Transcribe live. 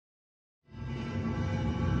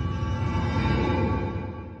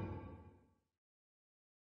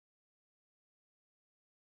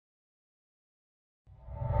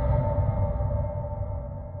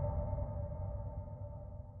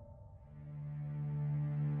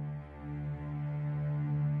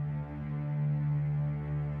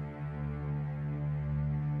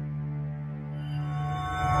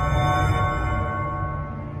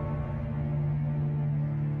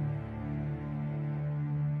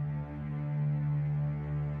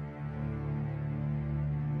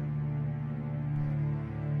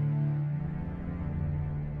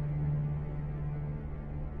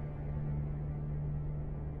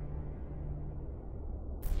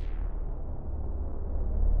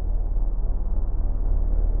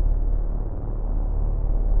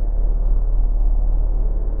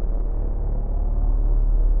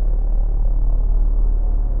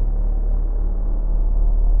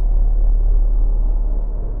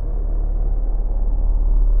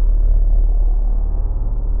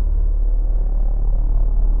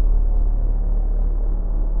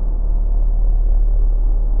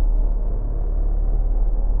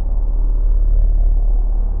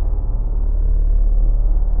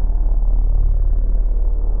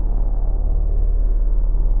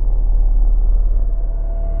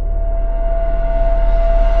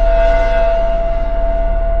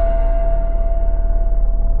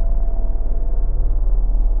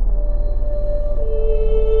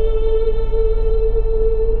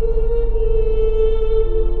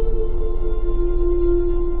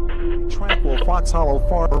Hollow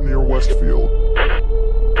Farm near Westfield.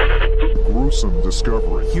 Gruesome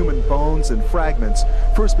discovery. Human bones and fragments,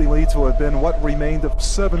 first believed to have been what remained of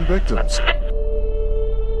 7 victims.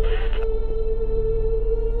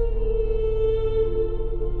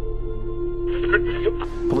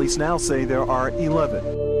 Police now say there are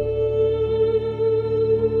 11.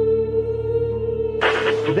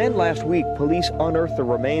 Then last week, police unearthed the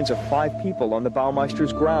remains of 5 people on the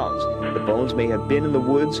Baumeister's grounds. The bones may have been in the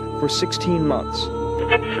woods for 16 months.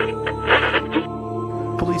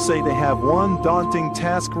 Police say they have one daunting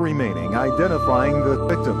task remaining, identifying the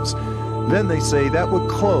victims. Then they say that would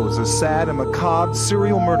close a sad and macabre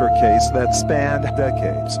serial murder case that spanned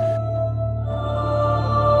decades.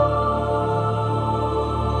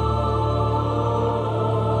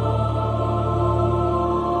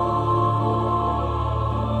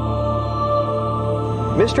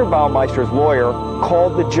 Mr. Baumeister's lawyer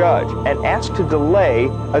called the judge and asked to delay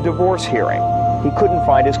a divorce hearing. He couldn't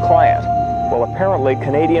find his client. Well, apparently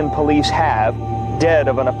Canadian police have, dead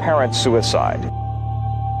of an apparent suicide.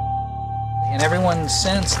 And everyone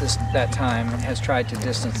since that time has tried to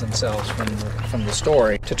distance themselves from the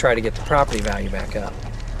story to try to get the property value back up.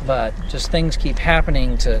 But just things keep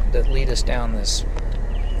happening that lead us down this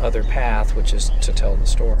other path, which is to tell the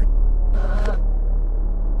story.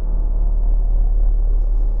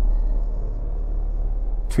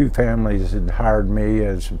 Two families had hired me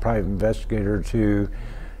as a private investigator to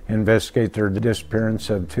investigate their disappearance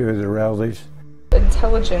of 2 of their relatives.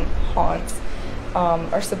 Intelligent haunts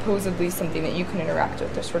are supposedly something that you can interact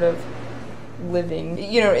with. They're sort of living,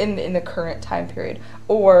 in the current time period,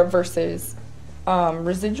 or versus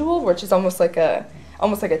residual, which is almost like a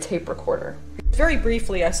tape recorder. Very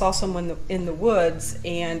briefly, I saw someone in the woods,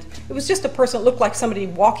 and it was just a person that looked like somebody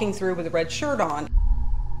walking through with a red shirt on.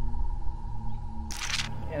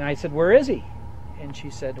 And I said, "Where is he?" And she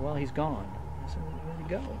said, "Well, he's gone." I said, "Where'd he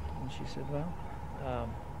go?" And she said, "Well,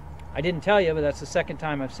 I didn't tell you, but that's the second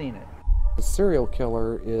time I've seen it." The serial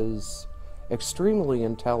killer is extremely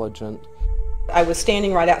intelligent. I was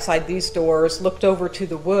standing right outside these doors, looked over to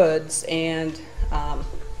the woods, and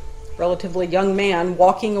relatively young man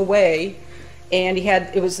walking away, and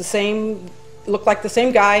looked like the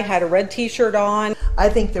same guy, had a red t-shirt on. I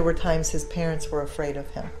think there were times his parents were afraid of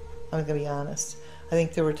him. I'm going to be honest. I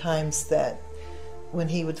think there were times that when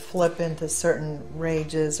he would flip into certain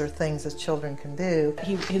rages or things as children can do.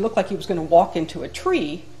 He looked like he was going to walk into a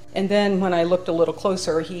tree, and then when I looked a little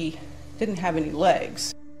closer, he didn't have any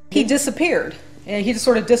legs. He disappeared, and he just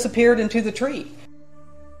sort of disappeared into the tree.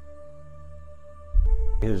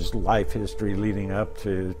 His life history leading up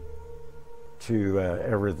to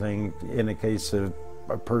everything indicates a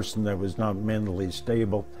person that was not mentally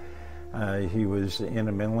stable. He was in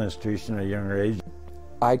a mental institution at a younger age.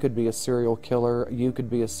 I could be a serial killer, you could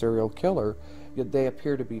be a serial killer, yet they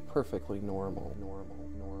appear to be perfectly normal.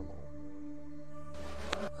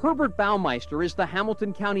 Herbert Baumeister is the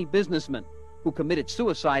Hamilton County businessman who committed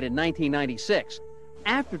suicide in 1996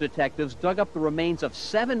 after detectives dug up the remains of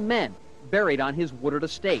 7 men buried on his wooded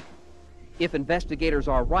estate. If investigators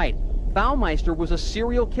are right, Baumeister was a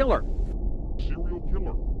serial killer.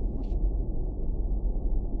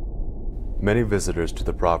 Many visitors to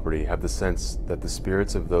the property have the sense that the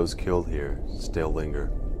spirits of those killed here still linger.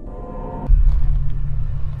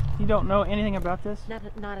 You don't know anything about this?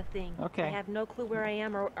 Not a thing. Okay. I have no clue where I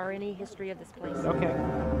am or any history of this place. Okay.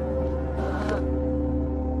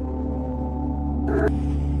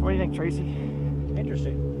 What do you think, Tracy?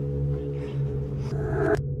 Interesting.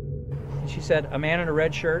 She said, a man in a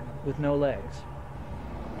red shirt with no legs.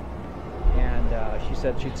 And she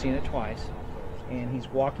said she'd seen it twice. And he's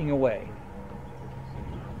walking away.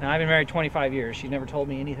 Now, I've been married 25 years. She's never told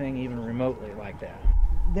me anything even remotely like that.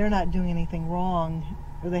 They're not doing anything wrong,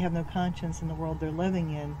 or they have no conscience in the world they're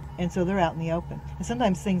living in, and so they're out in the open. And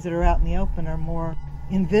sometimes things that are out in the open are more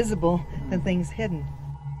invisible than things hidden.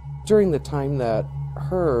 During the time that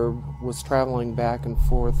Herb was traveling back and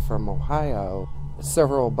forth from Ohio,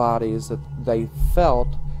 several bodies that they felt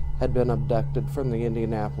had been abducted from the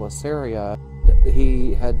Indianapolis area.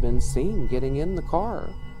 He had been seen getting in the car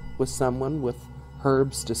with someone with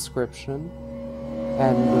Herb's description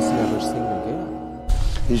and was never seen again.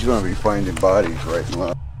 He's going to be finding bodies right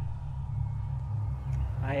now.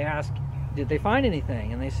 I asked, did they find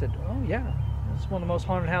anything? And they said, oh yeah, it's one of the most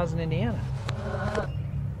haunted houses in Indiana.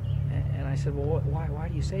 And I said, well, why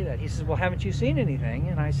do you say that? He says, well, haven't you seen anything?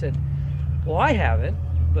 And I said, well, I haven't,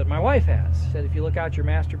 but my wife has. She said, if you look out your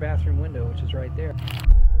master bathroom window, which is right there,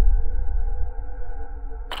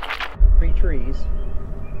 3 trees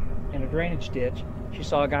and a drainage ditch, she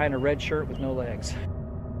saw a guy in a red shirt with no legs.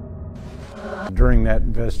 During that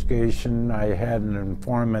investigation, I had an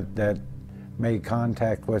informant that made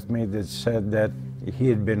contact with me that said that he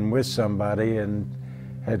had been with somebody and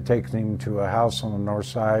had taken him to a house on the north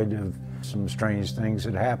side of some strange things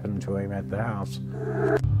that happened to him at the house.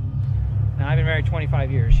 Now, I've been married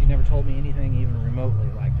 25 years. She never told me anything even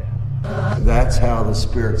remotely like that. That's how the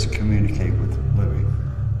spirits communicate with the living,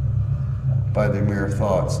 by the mere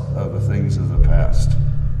thoughts of the things of the past.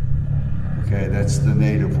 Okay, that's the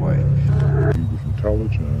native way. He was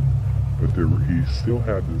intelligent, but he still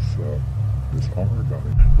had this aura about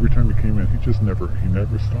him. Every time he came in, he never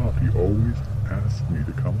stopped. He always asked me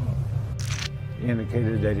to come up. He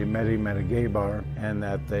indicated that he met him at a gay bar and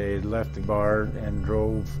that they left the bar and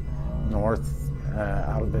drove north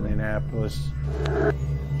out of Indianapolis.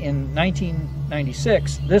 In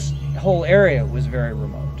 1996, this whole area was very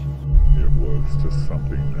remote. It was just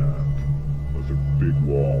something that was a big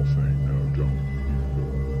wall saying, no, don't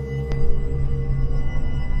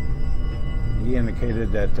He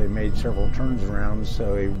indicated that they made several turns around,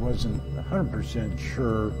 so he wasn't 100%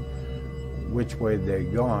 sure which way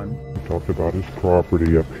they'd gone. He talked about his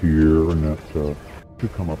property up here and that to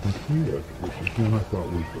come up and see it, which again I thought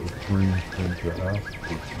was a strange thing to ask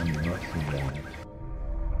for someone.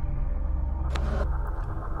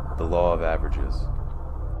 The law of averages.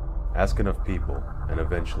 Ask enough people, and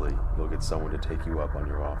eventually you'll get someone to take you up on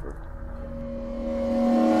your offer.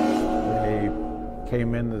 They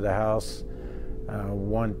came into the house,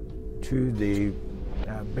 went to the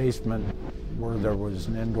basement where there was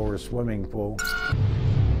an indoor swimming pool.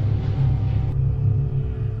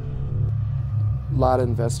 A lot of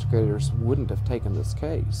investigators wouldn't have taken this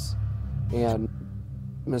case, and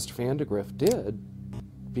Mr. Vandegrift did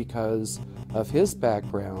because of his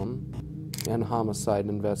background in homicide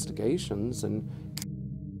investigations. And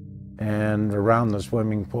around the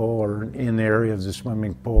swimming pool, or in the area of the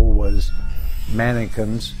swimming pool, was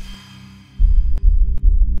mannequins.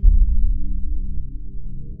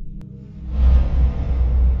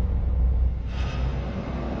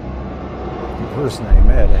 The person I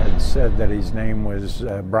met had said that his name was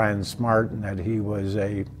Brian Smart and that he was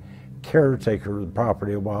a caretaker of the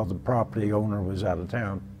property while the property owner was out of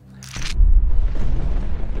town.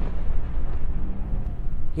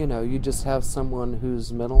 You know, you just have someone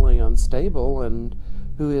who's mentally unstable and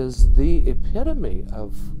who is the epitome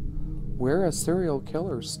of where a serial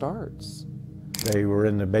killer starts. They were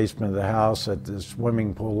in the basement of the house at the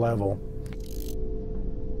swimming pool level.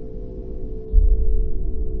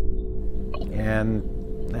 And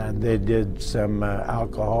they did some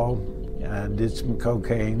alcohol, did some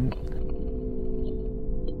cocaine.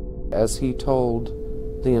 As he told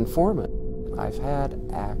the informant, I've had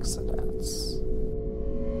accidents.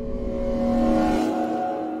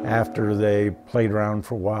 After they played around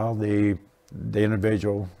for a while, the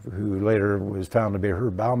individual, who later was found to be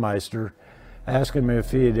Herb Baumeister, asked him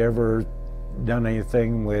if he had ever done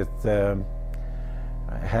anything with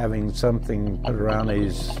having something put around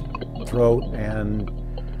his throat and,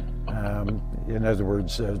 in other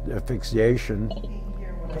words, asphyxiation.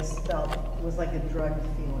 Here when I felt it was like a drug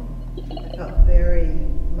feeling. I felt very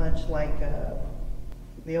much like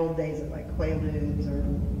the old days of like Quaaludes or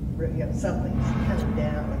something coming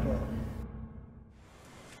down like a...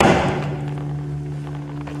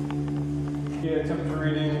 He had temperature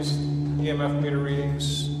readings, EMF meter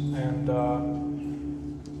readings, and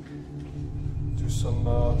do some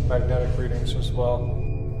magnetic readings as well.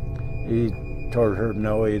 He told her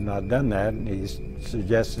no, he had not done that, and he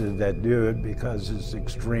suggested that do it because it's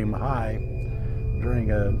extreme high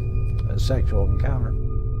during a sexual encounter.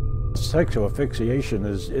 Sexual asphyxiation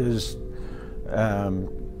is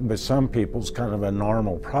with some people, it's kind of a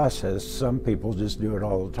normal process. Some people just do it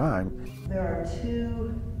all the time. There are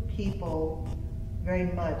two people very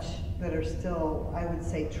much that are still, I would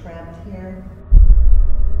say, trapped here.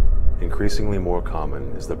 Increasingly more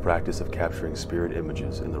common is the practice of capturing spirit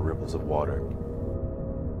images in the ripples of water.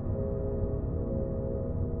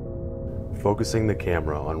 Focusing the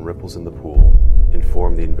camera on ripples in the pool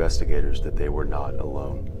informed the investigators that they were not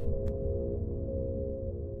alone.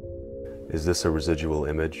 Is this a residual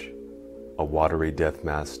image? A watery death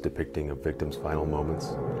mask depicting a victim's final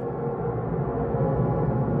moments?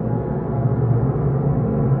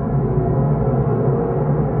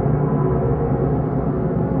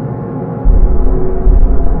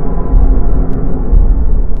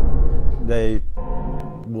 They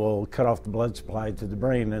will cut off the blood supply to the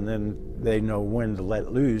brain, and then they know when to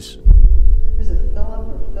let loose. Is it Philip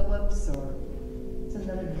or Phillips, or it's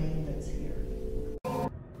another name that's here?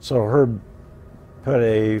 So Herb put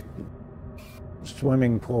a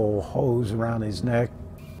swimming pool hose around his neck.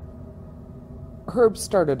 Herb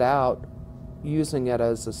started out using it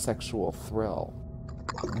as a sexual thrill.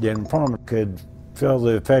 The informant could feel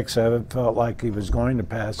the effects of it, felt like he was going to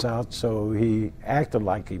pass out, so he acted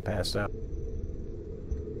like he passed out.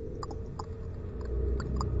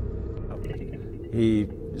 He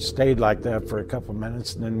stayed like that for a couple of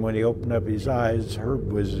minutes, and then when he opened up his eyes,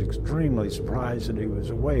 Herb was extremely surprised that he was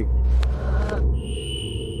awake.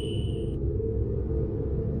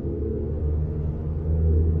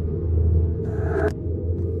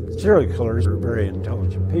 Serial killers are very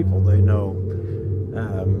intelligent people. They know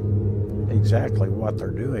exactly what they're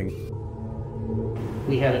doing.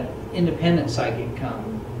 We had an independent psychic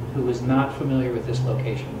come who was not familiar with this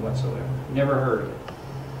location whatsoever, never heard of it.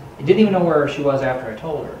 He didn't even know where she was after I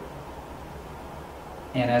told her.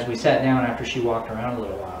 And as we sat down after she walked around a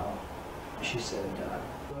little while, she said,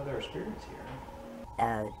 well, there are spirits here.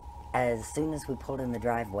 As soon as we pulled in the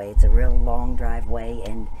driveway, it's a real long driveway,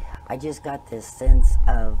 and I just got this sense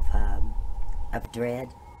of dread.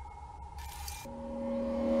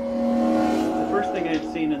 The first thing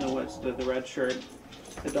I'd seen in the woods, the red shirt,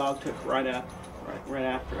 the dog took right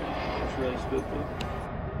after it. It was really spooky.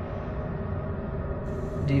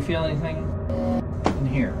 Do you feel anything in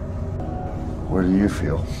here? What do you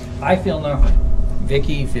feel? I feel nothing.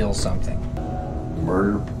 Vicky feels something.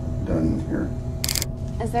 Murder done here.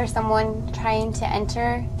 Is there someone trying to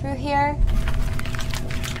enter through here?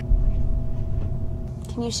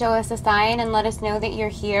 Can you show us a sign and let us know that you're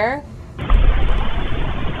here?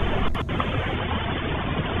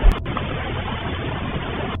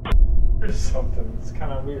 There's something. It's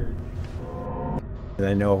kind of weird.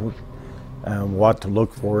 They know what to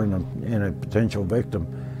look for in a potential victim.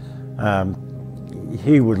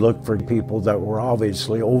 He would look for people that were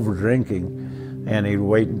obviously over drinking, and he'd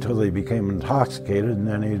wait until they became intoxicated, and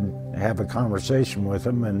then he'd have a conversation with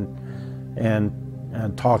them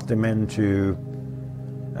and talk them into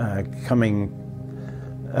coming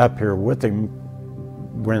up here with him.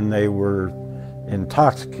 When they were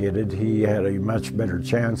intoxicated, he had a much better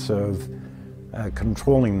chance of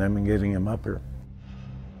controlling them and getting them up here.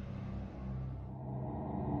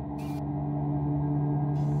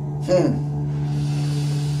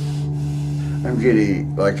 I'm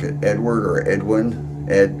getting like an Edward or Edwin,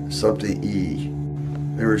 Ed something E.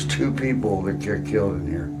 There was 2 people that got killed in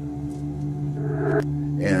here.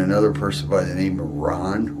 And another person by the name of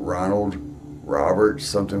Ronald, Robert,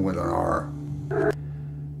 something with an R.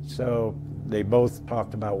 So they both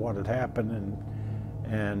talked about what had happened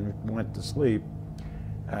and went to sleep.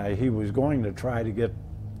 He was going to try to get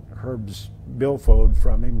Herb's billfold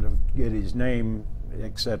from him to get his name,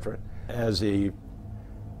 etc. As he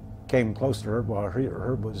came close to Herb while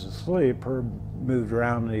Herb was asleep, Herb moved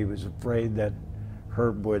around and he was afraid that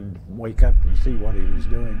Herb would wake up and see what he was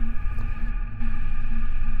doing.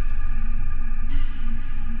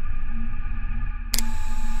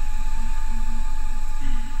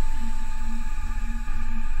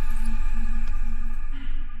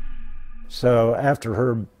 So after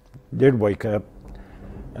Herb did wake up,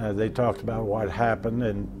 they talked about what happened,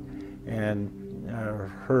 and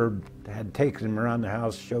Herb had taken him around the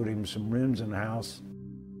house, showed him some rooms in the house.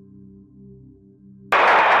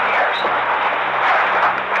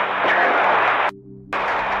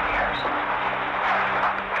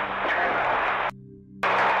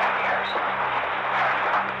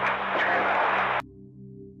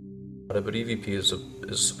 But EVP is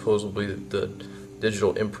supposedly the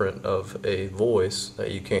digital imprint of a voice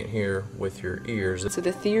that you can't hear with your ears. So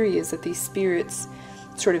the theory is that these spirits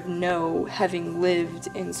sort of know, having lived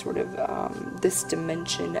in sort of this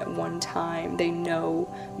dimension at one time, they know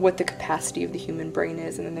what the capacity of the human brain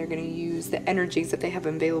is, and then they're going to use the energies that they have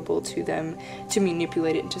available to them to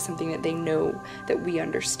manipulate it into something that they know that we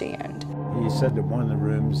understand. He said that one of the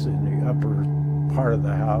rooms in the upper part of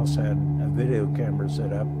the house had a video camera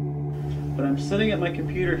set up. But I'm sitting at my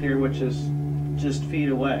computer here, which is just feet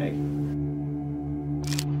away.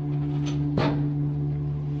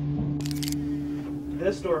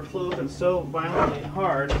 This door flew open so violently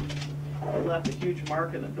hard, it left a huge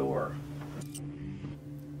mark in the door.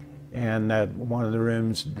 And that one of the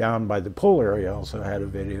rooms down by the pool area also had a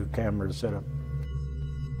video camera set up.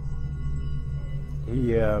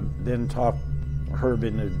 He then talked Herb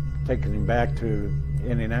into taking him back to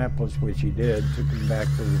Indianapolis, which he did, took him back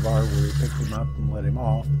to the bar where he picked him up and let him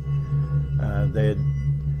off. They had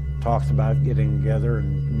talked about getting together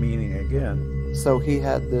and meeting again. So he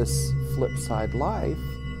had this flip side life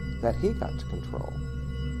that he got to control.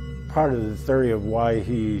 Part of the theory of why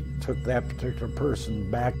he took that particular person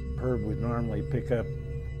back, Herb would normally pick up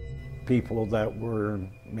people that were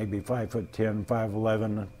maybe 5'10",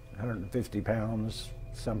 5'11", 150 pounds,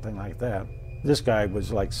 something like that. This guy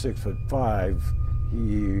was like 6'5".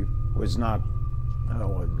 He was not a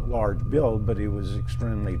large build, but he was an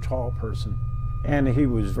extremely tall person. And he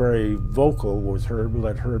was very vocal with Herb,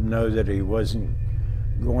 let Herb know that he wasn't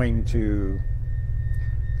going to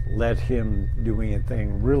let him do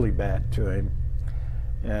anything really bad to him.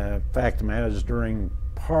 Fact of the matter is, during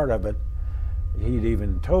part of it, he'd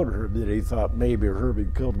even told Herb that he thought maybe Herb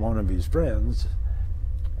had killed one of his friends,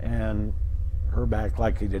 and Herb acted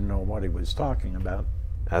like he didn't know what he was talking about.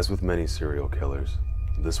 As with many serial killers,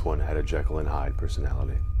 this one had a Jekyll and Hyde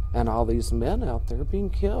personality. And all these men out there being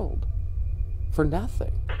killed for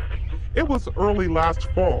nothing. It was early last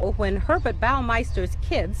fall when Herbert Baumeister's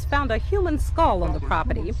kids found a human skull on the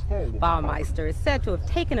property. Baumeister is said to have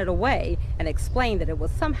taken it away and explained that it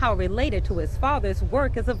was somehow related to his father's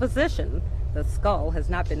work as a physician. The skull has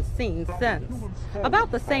not been seen since.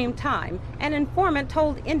 About the same time, an informant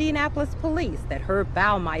told Indianapolis police that Herb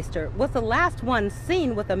Baumeister was the last one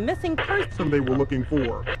seen with a missing person they were looking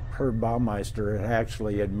for. Herb Baumeister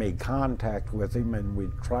actually had made contact with him, and we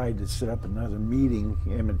tried to set up another meeting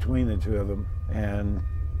in between the two of them, and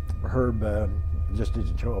Herb just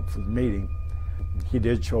didn't show up for the meeting. He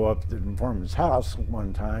did show up at the informant's house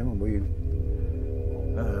one time, and we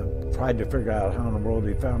tried to figure out how in the world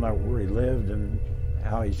he found out where he lived and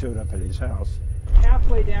how he showed up at his house.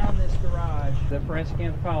 Halfway down this garage, the forensic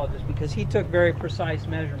anthropologist, because he took very precise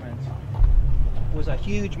measurements, was a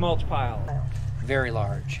huge mulch pile. Very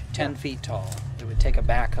large, 10 feet tall. It would take a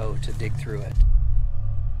backhoe to dig through it.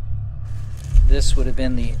 This would have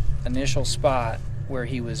been the initial spot where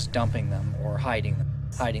he was dumping them or hiding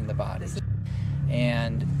the bodies.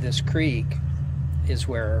 And this creek is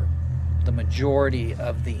where the majority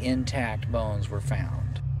of the intact bones were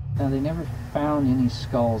found. Now, they never found any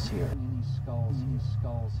skulls here.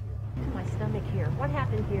 My stomach here. What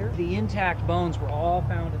happened here? The intact bones were all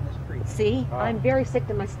found in this creek. See? I'm very sick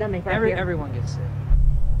to my stomach right here. Everyone gets sick.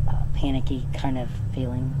 Panicky kind of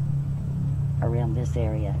feeling around this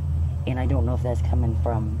area. And I don't know if that's coming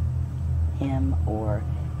from him or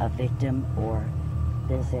a victim or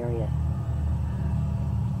this area.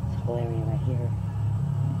 This whole area right here.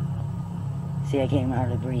 See, I can't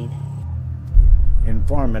hardly breathe.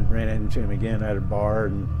 Informant ran into him again at a bar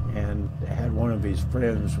and had one of his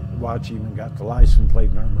friends watch him and got the license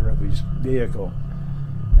plate number of his vehicle.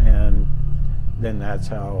 And then that's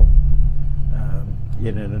how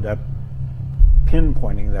it ended up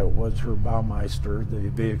pinpointing that it was Herb Baumeister. The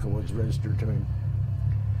vehicle was registered to him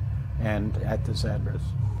and at this address.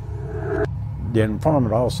 The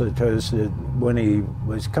informant also told us that when he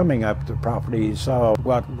was coming up the property, he saw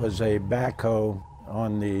what was a backhoe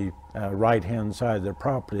on the right-hand side of the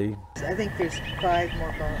property. I think there's 5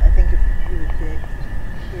 more bones. I think if you would dig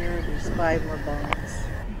here, there's 5 more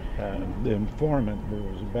bones. The informant, there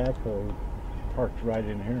was a backhoe parked right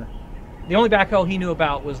in here. The only backhoe he knew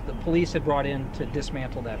about was the police had brought in to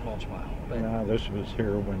dismantle that mulch pile. But no, this was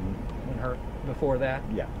here before that?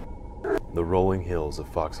 Yeah. The rolling hills of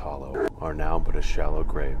Fox Hollow are now but a shallow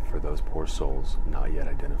grave for those poor souls not yet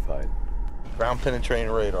identified. Ground penetrating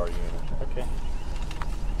radar unit. Okay.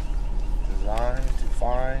 Designed to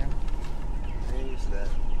find things that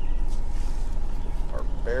are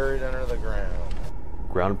buried under the ground.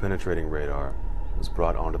 Ground penetrating radar was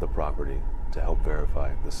brought onto the property to help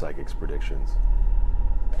verify the psychic's predictions.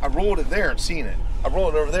 I rolled it there and seen it. I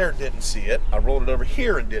rolled it over there and didn't see it. I rolled it over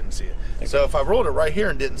here and didn't see it. Okay. So if I rolled it right here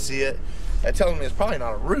and didn't see it, that tells me it's probably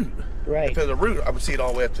not a root. Right. If it was a root, I would see it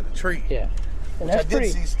all the way up to the tree. Yeah. And which I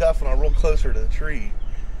did see stuff when I rolled closer to the tree.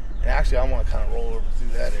 And actually, I want to kind of roll over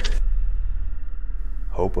through that area.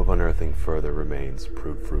 Hope of unearthing further remains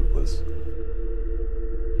proved fruitless.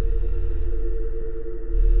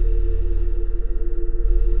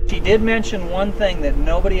 She did mention one thing that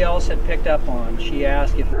nobody else had picked up on. She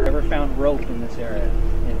asked if we ever found rope in this area,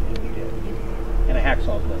 and we did. And a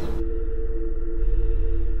hacksaw blade.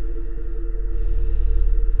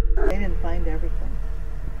 They didn't find everything.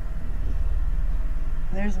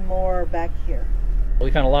 There's more back here.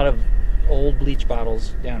 We found a lot of old bleach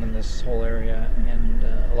bottles down in this whole area, and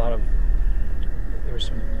a lot of, there was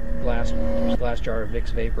some glass, a glass jar of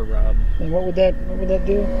Vicks Vapor Rub. And what would that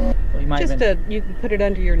do? Well, you might you can put it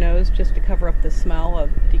under your nose just to cover up the smell of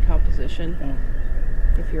decomposition.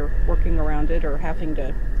 Oh. If you're working around it or having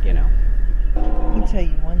to, you know. I can tell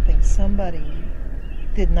you one thing, somebody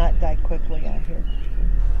did not die quickly out here.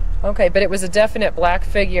 Okay, but it was a definite black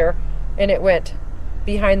figure, and it went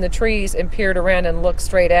behind the trees and peered around and looked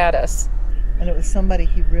straight at us. And it was somebody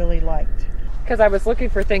he really liked. Because I was looking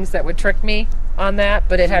for things that would trick me on that,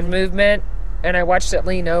 but it had movement, and I watched it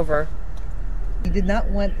lean over. He did not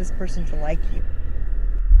want this person to like you.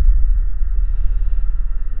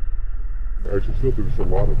 I just feel there's a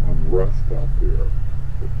lot of unrest out there.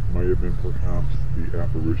 It might have been perhaps the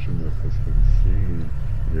apparition that has been seen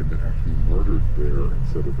may have been actually murdered there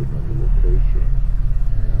instead of another location,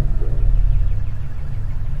 and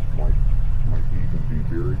might even be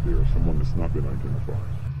buried there, someone that's not been identified.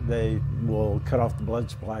 They will cut off the blood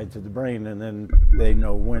supply to the brain, and then they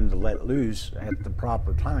know when to let loose at the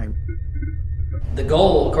proper time. The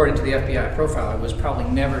goal, according to the FBI profiler, was probably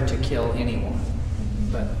never to kill anyone.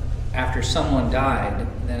 But after someone died,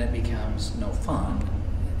 then it becomes no fun.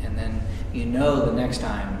 And then you know the next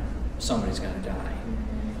time somebody's going to die.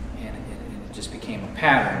 And it just became a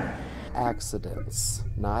pattern. Accidents,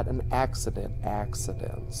 not an accident,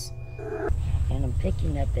 accidents. And I'm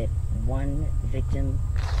picking up that one victim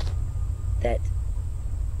that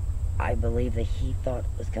I believe that he thought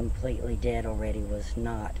was completely dead already was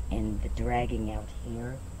not. And the dragging out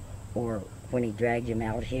here, or when he dragged him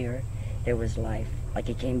out here, there was life. Like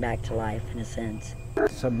he came back to life in a sense.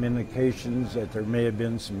 Some indications that there may have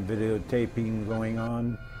been some videotaping going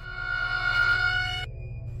on.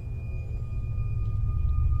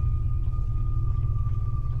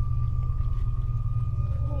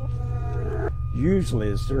 Usually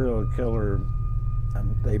a serial killer,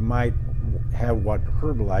 they might have what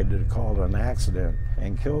Herbalite called an accident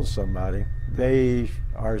and kill somebody. They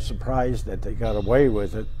are surprised that they got away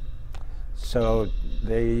with it, so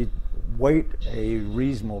they wait a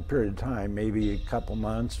reasonable period of time, maybe a couple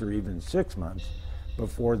months or even 6 months,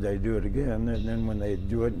 before they do it again. And then when they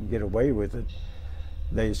do it and get away with it,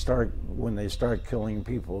 when they start killing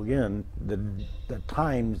people again, the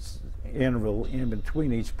times interval in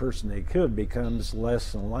between each person they killed becomes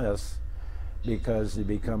less and less, because they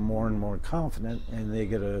become more and more confident, and they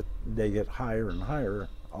get higher and higher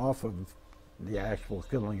off of the actual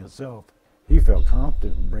killing itself. He felt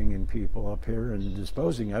confident in bringing people up here and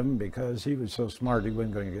disposing of them because he was so smart he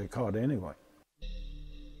wasn't going to get caught anyway.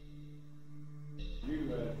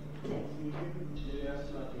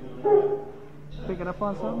 Picking up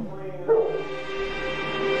on something?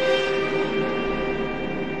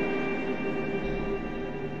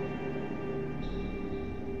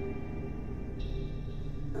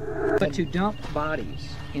 But to dump bodies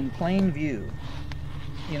in plain view,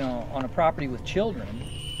 you know, on a property with children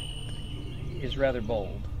is rather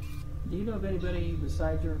bold. Do you know of anybody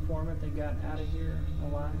besides your informant that got out of here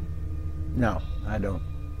alive? No, I don't.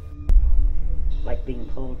 Like being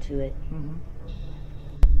pulled to it? Mm-hmm.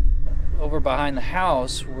 Over behind the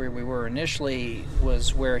house where we were initially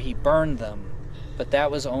was where he burned them, but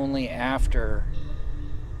that was only after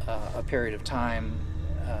a period of time.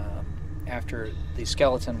 After the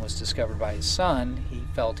skeleton was discovered by his son, he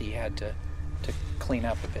felt he had to clean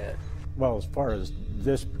up a bit. Well, as far as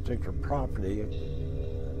this particular property,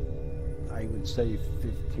 I would say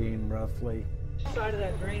 15 roughly. Side of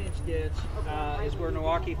that drainage ditch is where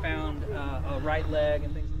Milwaukee found a right leg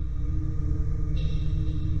and things.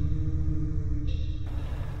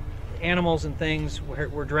 Animals and things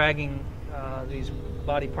were dragging these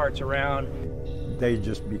body parts around. They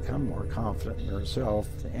just become more confident in themselves,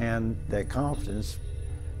 and that confidence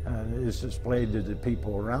is displayed to the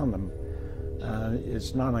people around them.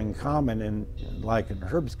 It's not uncommon, like in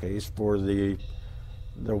Herb's case, for the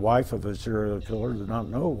wife of a serial killer to not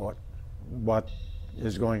know what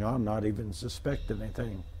is going on, not even suspect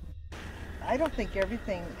anything. I don't think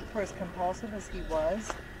everything, for as compulsive as he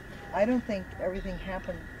was, I don't think everything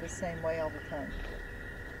happened the same way all the time.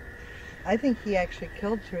 I think he actually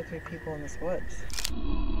killed 2 or 3 people in this woods.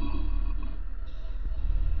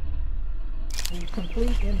 The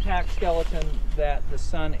complete intact skeleton that the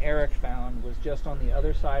son Eric found was just on the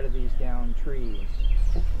other side of these downed trees.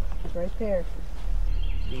 It's right there.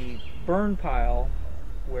 The burn pile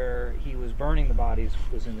where he was burning the bodies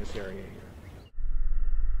was in this area here.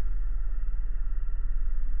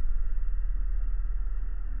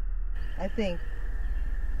 I think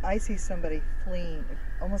I see somebody fleeing,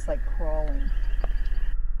 almost like crawling.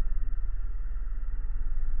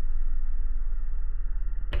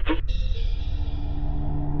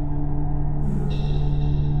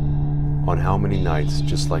 On how many nights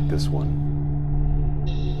just like this one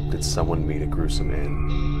did someone meet a gruesome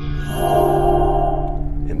end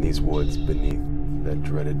in these woods beneath that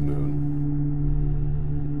dreaded moon?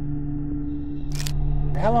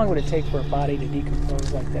 How long would it take for a body to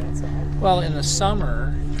decompose like that? Well, in the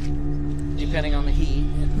summer, depending on the heat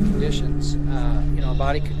and conditions, you know, a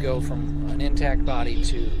body could go from an intact body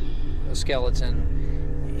to a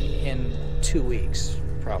skeleton in 2 weeks,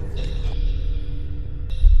 probably.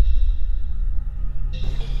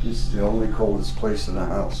 This is the only coldest place in the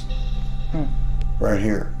house. Right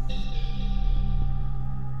here.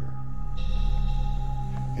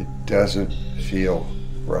 It doesn't feel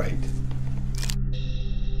right.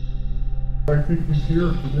 I think he's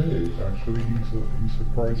here today. Actually, he's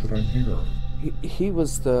surprised that I'm here. He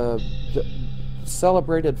was the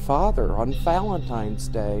celebrated father on Valentine's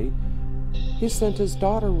Day. He sent his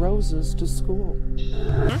daughter roses to school.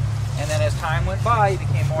 And then as time went by, he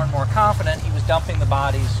became more and more confident. He was dumping the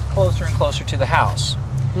bodies closer and closer to the house.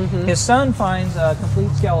 His son finds a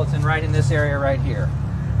complete skeleton right in this area right here.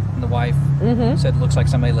 And the wife said, looks like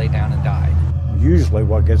somebody laid down and died. Usually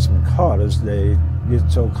what gets them caught is they get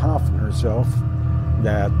so confident in themselves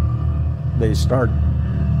that they start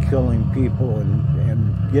killing people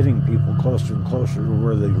and getting people closer and closer to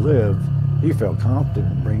where they live. He felt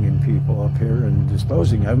confident in bringing people up here and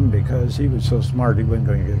disposing of them because he was so smart he wasn't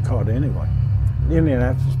going to get caught anyway. The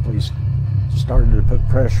Indianapolis police started to put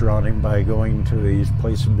pressure on him by going to his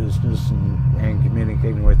place of business and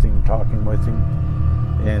communicating with him, talking with him,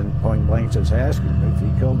 and point blank just asking him if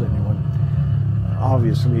he killed anyone.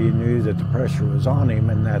 Obviously he knew that the pressure was on him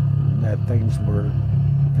and that things were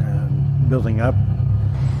building up.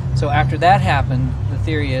 So after that happened, the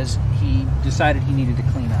theory is he decided he needed to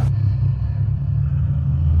clean up.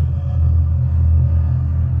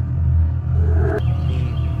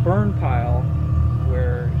 The burn pile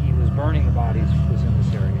where he was burning the bodies was in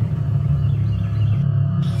this area.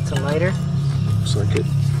 It's a lighter? Looks like it.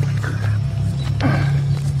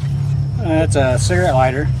 That's a cigarette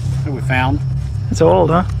lighter that we found. It's old,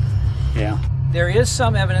 huh? Yeah. There is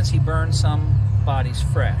some evidence he burned some bodies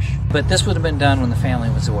fresh, but this would have been done when the family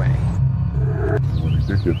was away. When he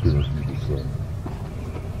did get there,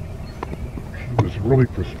 he was really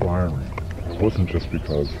perspiring. It wasn't just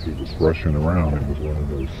because he was rushing around. It was one of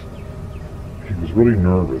those. He was really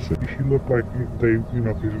nervous. He looked like they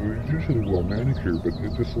was usually well manicured, but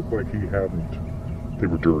it just looked like he hadn't. They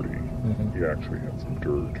were dirty. He actually had some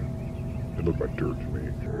dirt. It looked like dirt to me.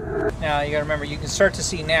 Now you got to remember, you can start to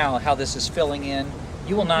see now how this is filling in.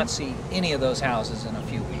 You will not see any of those houses in a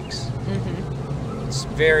few weeks. It's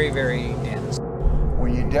very, very dense.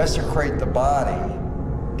 When you desecrate the body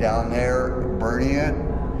down there, burning it,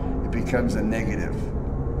 it becomes a negative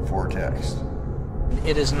vortex.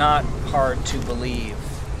 It is not hard to believe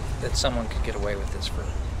that someone could get away with this for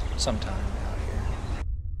some time out here.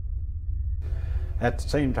 At the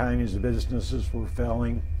same time, his businesses were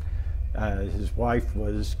failing. His wife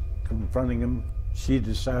was confronting him. She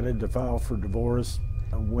decided to file for divorce.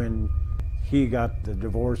 When he got the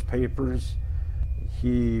divorce papers,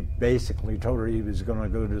 he basically told her he was going to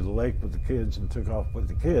go to the lake with the kids and took off with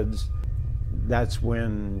the kids. That's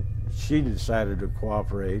when she decided to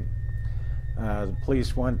cooperate. The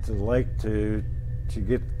police went to the lake to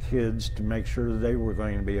get the kids to make sure they were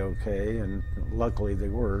going to be okay, and luckily they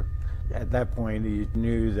were. At that point, he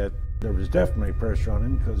knew that there was definitely pressure on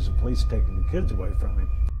him because the police taking the kids away from him.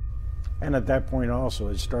 And at that point also,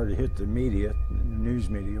 it started to hit the media. The news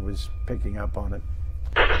media was picking up on it.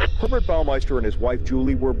 Herbert Baumeister and his wife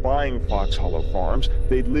Julie were buying Fox Hollow Farms.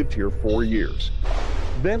 They'd lived here 4 years.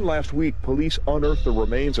 Then last week, police unearthed the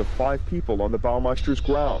remains of 5 people on the Baumeisters'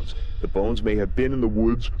 grounds. The bones may have been in the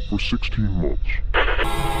woods for 16 months.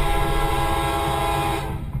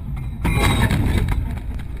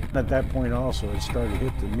 At that point also, it started to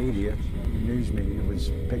hit the media. The news media was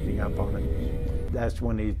picking up on it. That's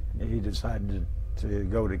when he decided to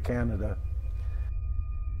go to Canada.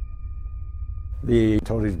 He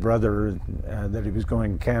told his brother that he was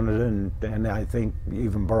going to Canada, and I think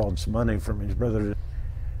even borrowed some money from his brother.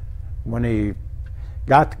 When he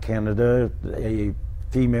got to Canada, a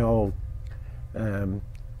female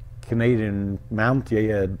Canadian Mountie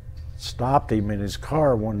had stopped him in his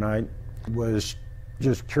car one night, was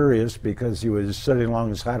just curious because he was sitting along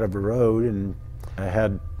the side of a road and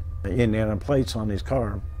had Indiana plates on his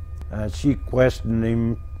car. She questioned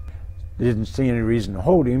him, didn't see any reason to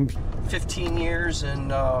hold him. 15 years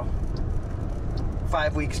and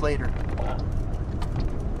 5 weeks later.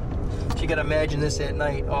 You can imagine this at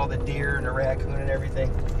night, all the deer and the raccoon and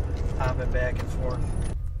everything hopping back and forth.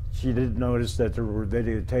 She did notice that there were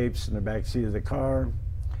videotapes in the back seat of the car.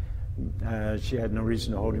 She had no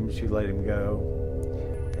reason to hold him. She let him go.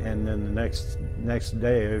 And then the next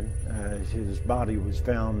day, his body was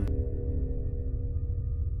found.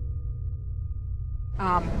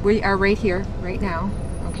 We are right here, right now,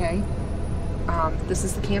 okay? This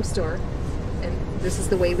is the camp store, and this is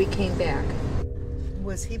the way we came back.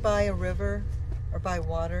 Was he by a river or by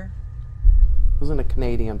water? It was in a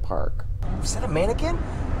Canadian park. Is that a mannequin?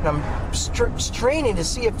 And I'm straining to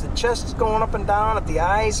see if the chest is going up and down, if the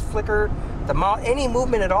eyes flicker, the mouth, any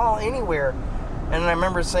movement at all, anywhere. And I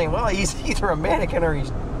remember saying, well, he's either a mannequin or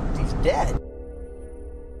he's dead.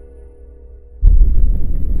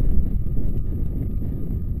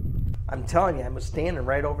 telling you, I was standing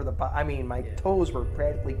right over the I mean, my toes were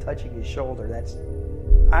practically touching his shoulder.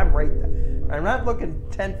 I'm right there. I'm not looking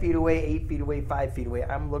 10 feet away, 8 feet away, 5 feet away.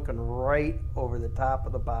 I'm looking right over the top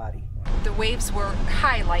of the body. The waves were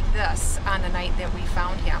high like this on the night that we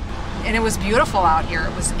found him. And it was beautiful out here.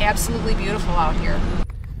 It was absolutely beautiful out here.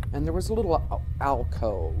 And there was a little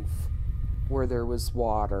alcove where there was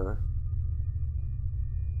water.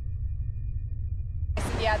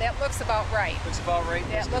 Yeah, that looks about right. Looks about right.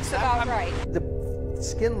 That looks about right. The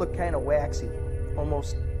skin looked kind of waxy,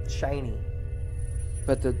 almost shiny.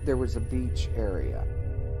 But there was a beach area.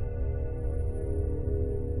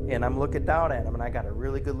 And I'm looking down at him, and I got a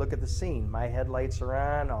really good look at the scene. My headlights are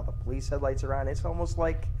on, all the police headlights are on. It's almost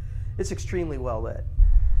like it's extremely well lit.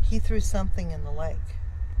 He threw something in the lake.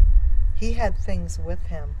 He had things with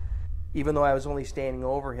him. Even though I was only standing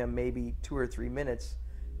over him maybe 2 or 3 minutes,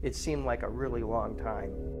 it seemed like a really long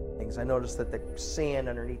time. I noticed that the sand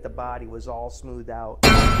underneath the body was all smoothed out,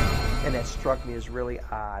 and that struck me as really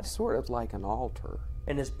odd. Sort of like an altar.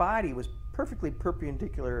 And his body was perfectly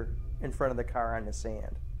perpendicular in front of the car on the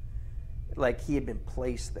sand, like he had been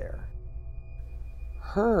placed there.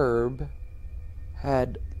 Herb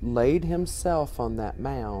had laid himself on that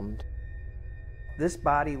mound. This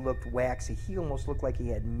body looked waxy. He almost looked like he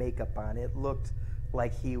had makeup on. It looked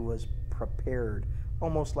like he was prepared,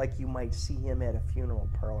 almost like you might see him at a funeral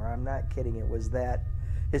parlor. I'm not kidding. It was that.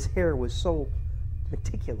 His hair was so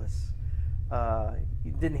meticulous. He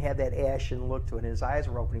didn't have that ashen look to it. His eyes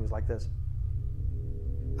were open. He was like this.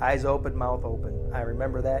 Eyes open, mouth open. I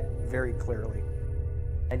remember that very clearly.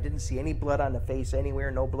 I didn't see any blood on the face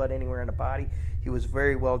anywhere, no blood anywhere on the body. He was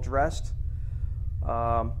very well dressed.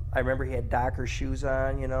 I remember he had Docker shoes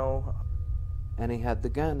on, you know. And he had the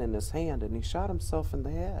gun in his hand, and he shot himself in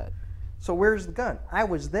the head. So where's the gun? I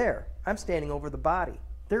was there. I'm standing over the body.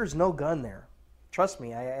 There's no gun there. Trust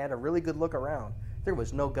me, I had a really good look around. There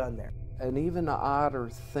was no gun there. An even odder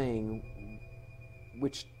thing,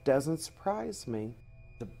 which doesn't surprise me.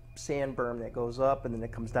 The sand berm that goes up, and then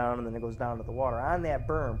it comes down, and then it goes down to the water. On that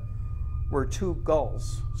berm were 2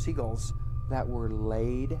 gulls, seagulls, that were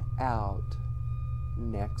laid out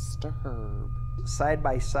next to Herb. Side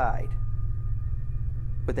by side,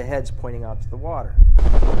 with the heads pointing out to the water.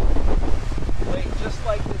 Wait, just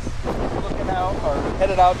like this, looking out, or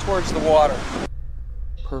headed out towards the water.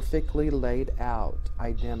 Perfectly laid out,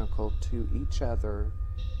 identical to each other.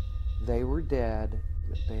 They were dead,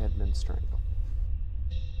 but they had been strangled.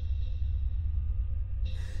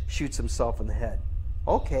 Shoots himself in the head.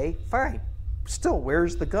 Okay, fine. Still,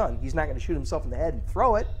 where's the gun? He's not going to shoot himself in the head and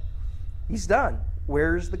throw it. He's done.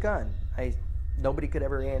 Where's the gun? Nobody could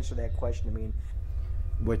ever answer that question to me.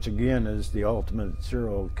 Which again is the ultimate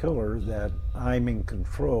serial killer, that I'm in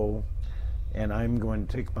control and I'm going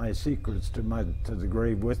to take my secrets to the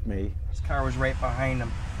grave with me. His car was right behind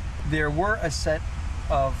him. There were a set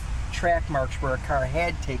of track marks where a car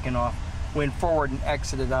had taken off, went forward and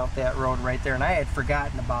exited out that road right there, and I had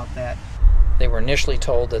forgotten about that. They were initially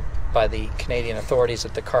told that by the Canadian authorities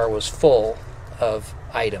that the car was full of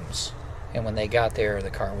items, and when they got there,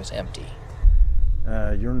 the car was empty.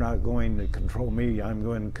 You're not going to control me, I'm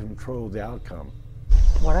going to control the outcome.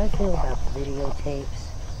 What I feel about the videotapes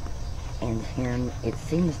and him, it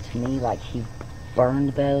seems to me like he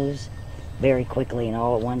burned those very quickly and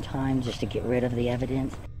all at one time just to get rid of the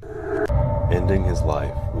evidence. Ending his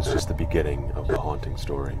life was just the beginning of the haunting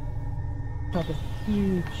story. Have a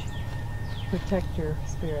huge protector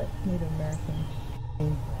spirit, Native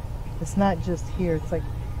American. It's not just here,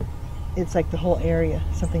 it's like the whole area.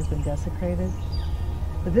 Something's been desecrated.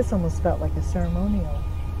 But this almost felt like a ceremonial.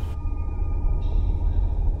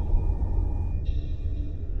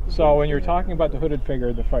 So when you're talking about the hooded figure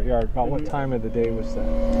in the front yard, about what time of the day was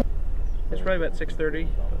that? It's probably about 6:30.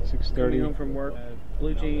 6:30. Coming home from work.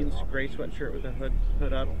 Blue jeans, gray sweatshirt with the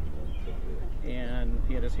hood up, and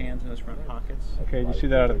he had his hands in his front pockets. Okay, did you see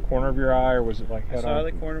that out of the corner of your eye, or was it like head on? I saw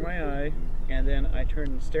the corner of my eye, and then I turned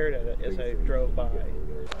and stared at it as I drove by.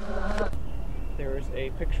 There was a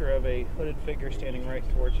picture of a hooded figure standing right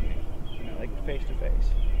towards me, like face to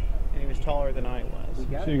face, and he was taller than I was.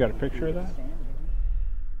 So you got a picture of that?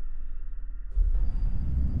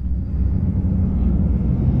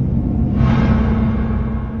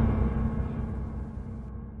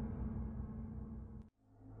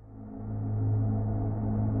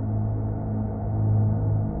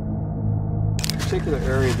 Particular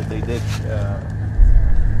area that they did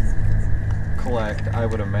collect, I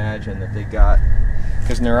would imagine that they got,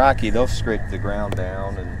 because in Iraqi they'll scrape the ground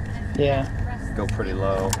down and go pretty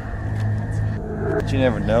low. But you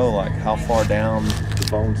never know, like how far down the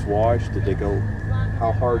bones washed. Did they go?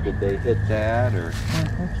 How hard did they hit that? Or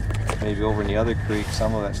maybe over in the other creek,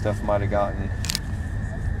 some of that stuff might have gotten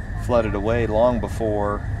flooded away long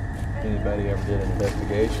before anybody ever did an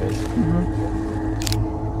investigation.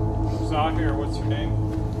 Who's out here? What's your name?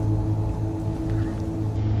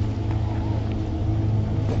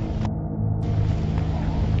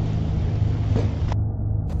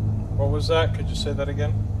 What was that? Could you say that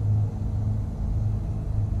again?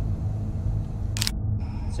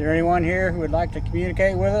 Is there anyone here who would like to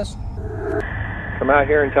communicate with us? Come out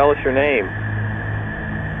here and tell us your name.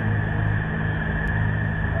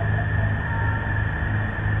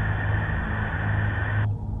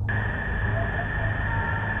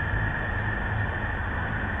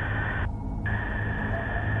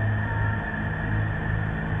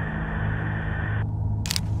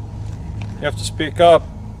 You have to speak up.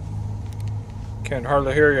 Can't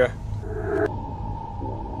hardly hear you.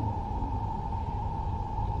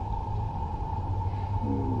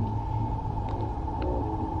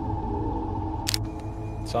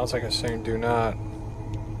 Sounds like it's saying do not.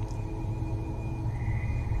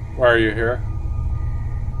 Why are you here?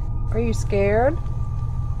 Are you scared?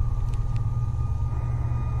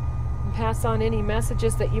 Pass on any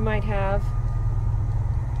messages that you might have.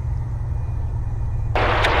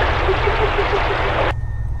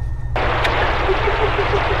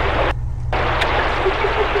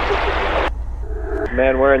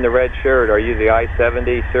 Man wearing the red shirt, are you the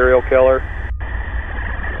I-70 serial killer?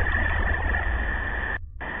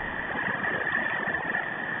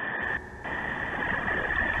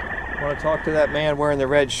 I want to talk to that man wearing the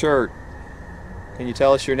red shirt. Can you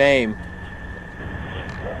tell us your name?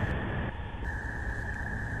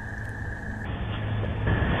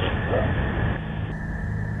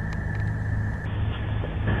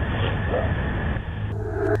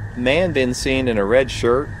 Man been seen in a red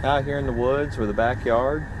shirt out here in the woods or the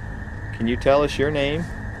backyard. Can you tell us your name?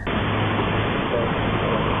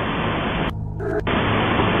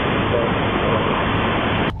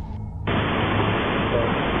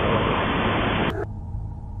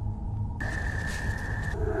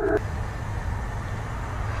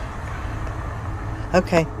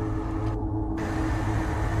 Okay.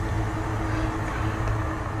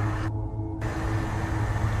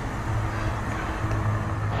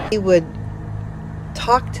 He would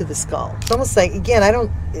talk to the skull. It's almost like, again,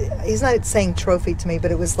 he's not saying trophy to me,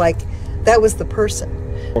 but it was like, that was the person.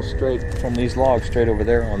 Straight from these logs, straight over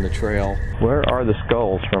there on the trail. Where are the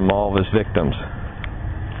skulls from all of his victims?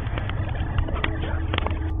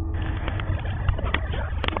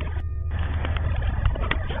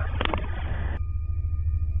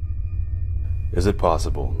 Is it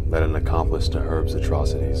possible that an accomplice to Herb's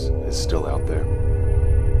atrocities is still out there?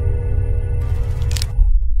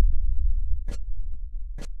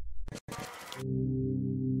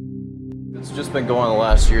 It's just been going on the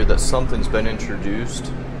last year that something's been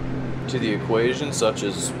introduced to the equation, such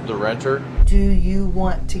as the renter. Do you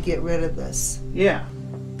want to get rid of this? Yeah.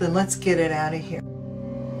 Then let's get it out of here.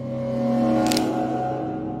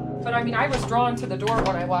 But I mean, I was drawn to the door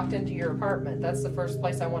when I walked into your apartment. That's the first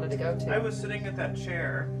place I wanted to go to. I was sitting at that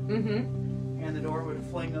chair, and the door would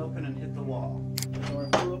fling open and hit the wall. The door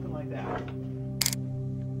flew open like that.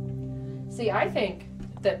 See, I think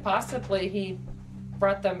that possibly he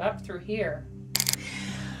brought them up through here.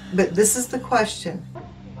 But this is the question.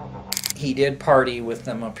 He did party with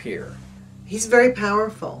them up here. He's very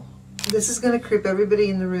powerful. This is going to creep everybody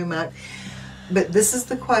in the room out. But this is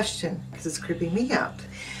the question, because it's creeping me out.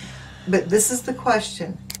 But this is the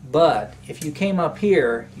question. But if you came up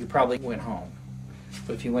here, you probably went home.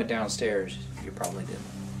 But if you went downstairs, you probably didn't.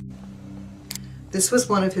 This was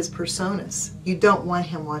one of his personas. You don't want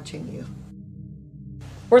him watching you.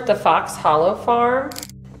 We're at the Fox Hollow Farm.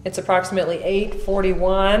 It's approximately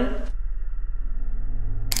 8:41.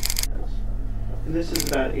 And this is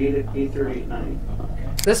about 8:30 at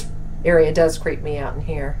night. This area does creep me out in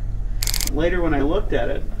here. Later when I looked at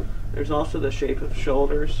it, there's also the shape of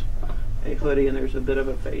shoulders, a hoodie, and there's a bit of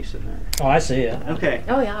a face in there. Oh, I see it. Okay.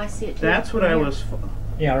 Oh yeah, I see it too. That's what I was...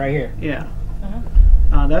 Yeah, right here. Yeah.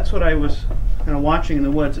 That's what I was kind of watching in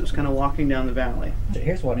the woods. It was kind of walking down the valley.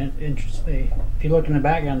 Here's what interests me. If you look in the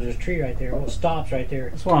background, there's a tree right there. Well, it stops right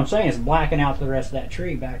there. That's what I'm saying. It's blacking out the rest of that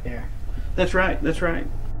tree back there. That's right. That's right.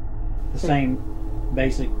 The same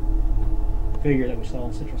basic figure that we saw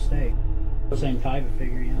in Central State. The same type of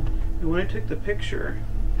figure, you know. And when I took the picture,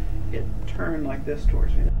 it turned like this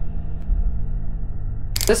towards me.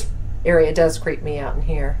 This area does creep me out in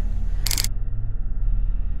here.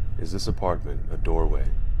 Is this apartment a doorway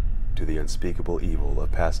to the unspeakable evil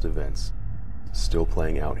of past events still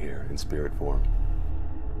playing out here in spirit form?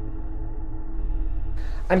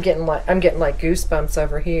 I'm getting like goosebumps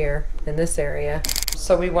over here in this area.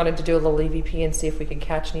 So we wanted to do a little EVP and see if we could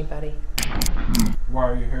catch anybody. Why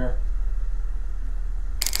are you here?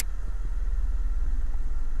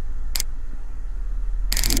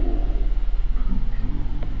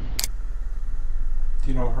 Do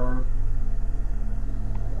you know her?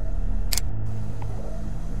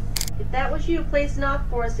 If that was you, please knock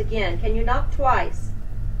for us again. Can you knock twice?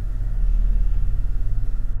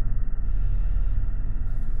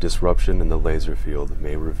 Disruption in the laser field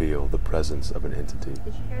may reveal the presence of an entity.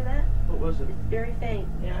 Did you hear that? What was it? It's very faint.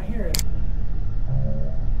 Yeah, I hear it.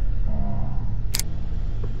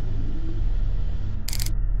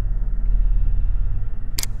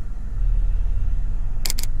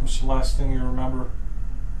 What's the last thing you remember?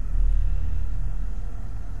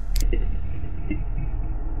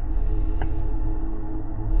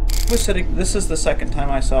 This is the second time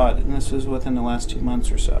I saw it, and this was within the last 2 months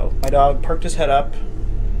or so. My dog perked his head up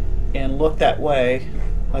and looked that way,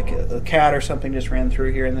 like a cat or something just ran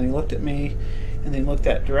through here, and then he looked at me, and then looked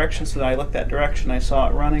that direction. So I looked that direction. I saw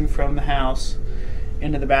it running from the house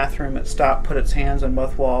into the bathroom. It stopped, put its hands on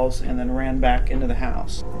both walls, and then ran back into the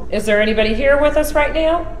house. Is there anybody here with us right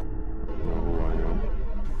now?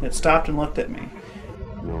 It stopped and looked at me.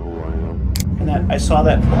 And I saw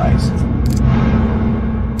that twice.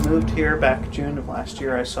 Moved here back June of last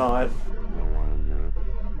year. I saw it.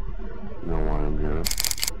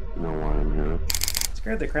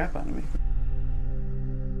 Scared the crap out of me.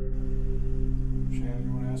 Shannon,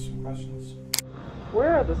 you want to ask some questions?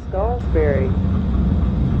 Where are the skulls buried?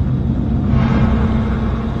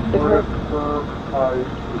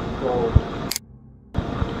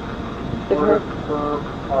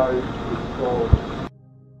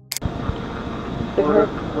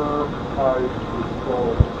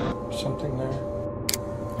 Something there.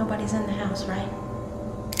 Nobody's in the house, right?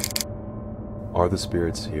 Are the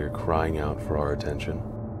spirits here crying out for our attention?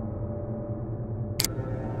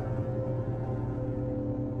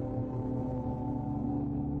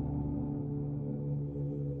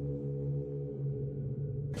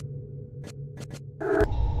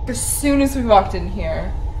 As soon as we walked in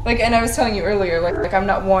here, like, and I was telling you earlier, like I'm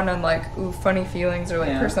not one on like ooh funny feelings or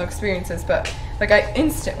like personal experiences, but like I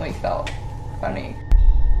instantly felt funny.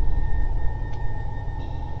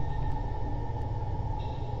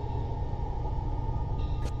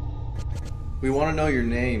 We want to know your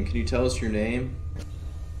name. Can you tell us your name?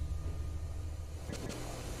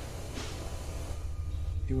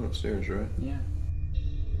 You went upstairs, right? Yeah.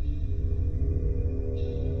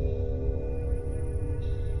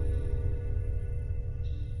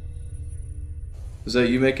 Is that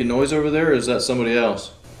you making noise over there, or is that somebody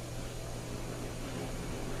else?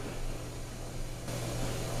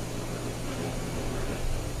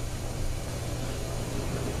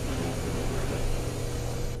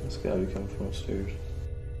 It's gotta be coming from upstairs.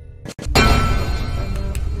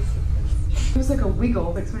 It was like a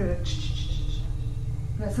wiggle, like sort of a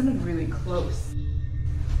that sounded really close.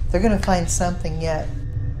 They're going to find something yet.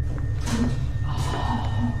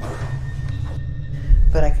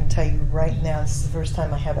 But I can tell you right now, this is the first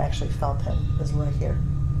time I have actually felt him, was right here.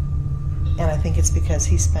 And I think it's because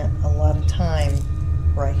he spent a lot of time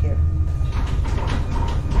right here.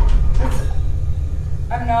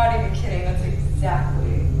 I'm not even kidding, that's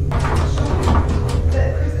exactly.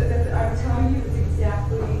 I'm telling you, it's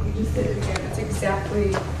exactly, you just did it again, it's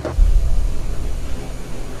exactly.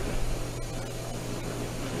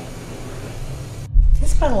 He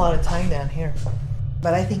spent a lot of time down here.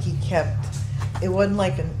 But I think he kept, it wasn't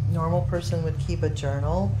like a normal person would keep a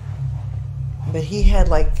journal, but he had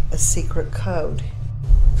like a secret code.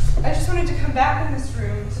 I just wanted to come back in this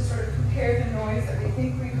room to sort of compare the noise that we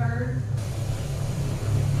think we heard.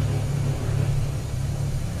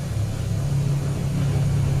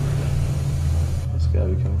 It's gotta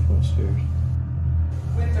be coming from upstairs.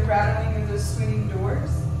 With the rattling of those swinging doors,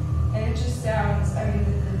 and it just sounds, I mean,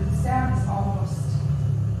 the sound is almost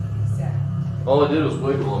exact. All I did was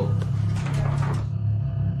wiggle them.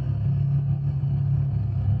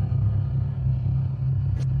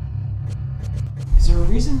 Is there a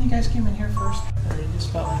reason you guys came in here first, or you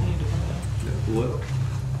just felt like you needed to come down? What?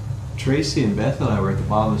 Tracy and Beth and I were at the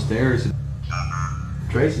bottom of the stairs. And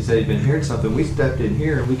Tracy said he'd been hearing something. We stepped in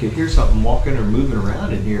here and we could hear something walking or moving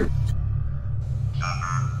around in here.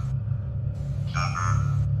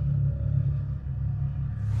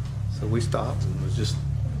 So we stopped and was just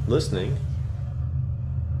listening.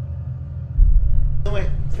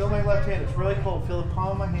 Feel my left hand. It's really cold. Feel the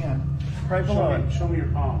palm of my hand. Right below it. Show me your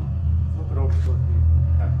palm. Flip it over toward me.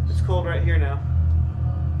 It's cold right here now.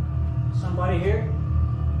 Somebody here?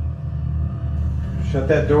 Shut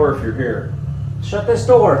that door if you're here. Shut this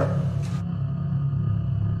door.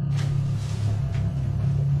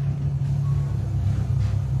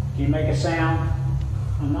 You make a sound.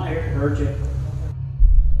 I'm not here to hurt you.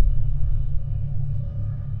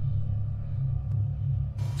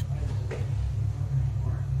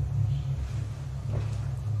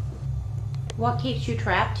 What keeps you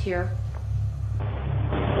trapped here?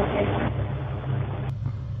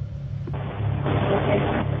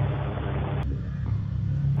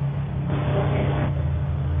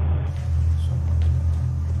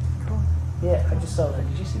 Yeah, I just saw that.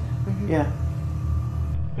 Did you see that? Mm-hmm. Yeah.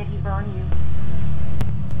 Did he burn you?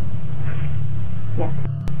 Yeah.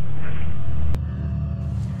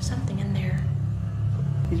 There's something in there.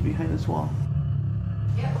 He's behind this wall.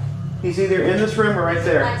 Yep. He's either in this room or right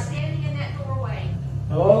there. Like standing in that doorway.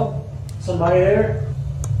 Hello? Somebody there?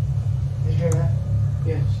 Did you hear that?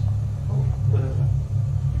 Yes. What is it?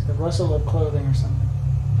 It's the rustle of clothing or something.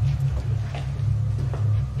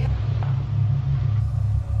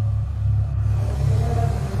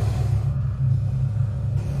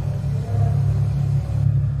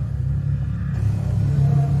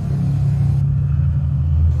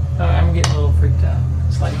 I'm getting a little freaked out.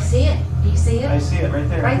 It's like, You see it? Do you see it? I see it right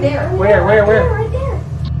there. Right there. Where? Right there.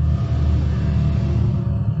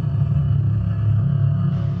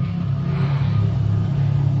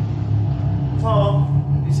 Paul,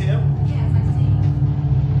 do you see him? Yes, I see.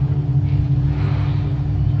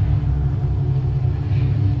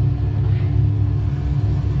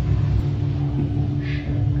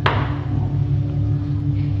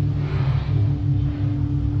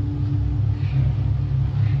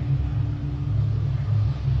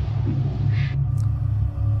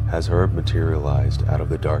 Has Herb materialized out of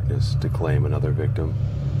the darkness to claim another victim?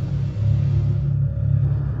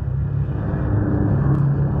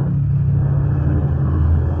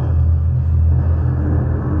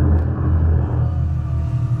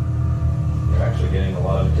 You're actually getting a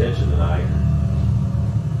lot of attention tonight.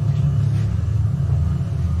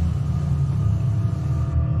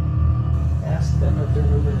 Ask them if they're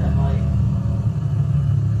moving that light.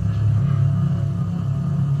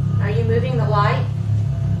 Are you moving the light?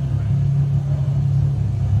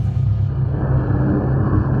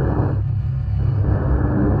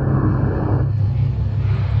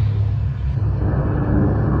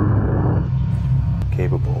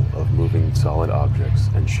 Capable of moving solid objects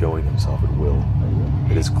and showing himself at will,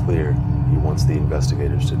 it is clear he wants the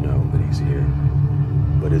investigators to know that he's here.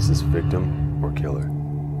 But is this victim or killer?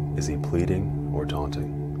 Is he pleading or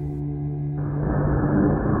taunting?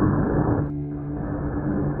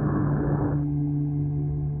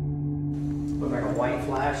 Looked like a white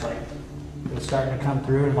flash, like it was starting to come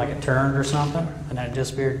through and like it turned or something, and then it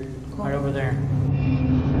disappeared right over there.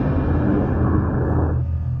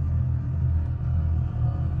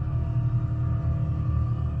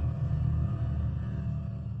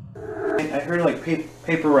 I heard like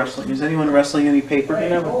paper wrestling. Is anyone wrestling any paper? Hey,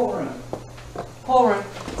 Whole room.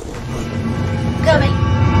 Coming.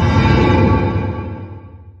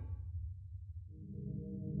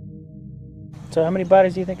 So how many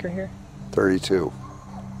bodies do you think are here? 32.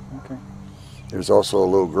 Okay. There's also a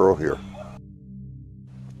little girl here.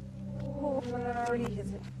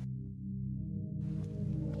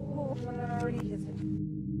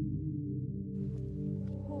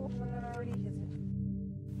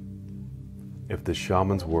 If the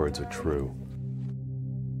shaman's words are true,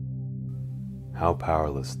 how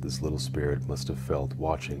powerless this little spirit must have felt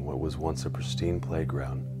watching what was once a pristine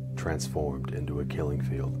playground transformed into a killing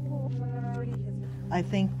field. I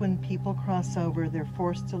think when people cross over, they're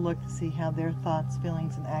forced to look to see how their thoughts,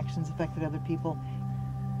 feelings, and actions affected other people.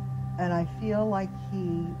 And I feel like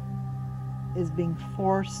he is being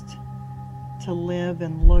forced to live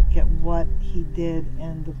and look at what he did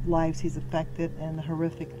and the lives he's affected and the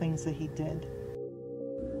horrific things that he did.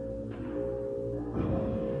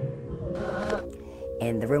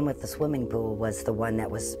 And the room with the swimming pool was the one that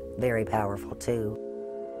was very powerful too.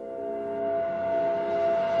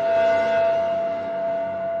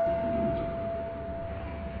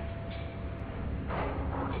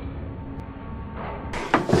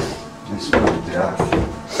 Just for death.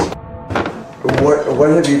 What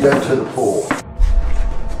have you done to the pool?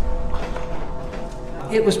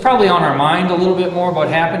 It was probably on our mind a little bit more what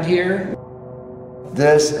happened here.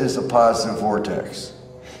 This is a positive vortex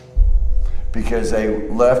because they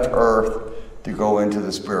left Earth to go into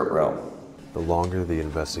the spirit realm. The longer the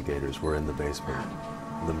investigators were in the basement,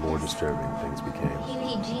 the more disturbing things became.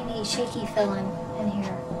 Heebie jeebie shaky feeling in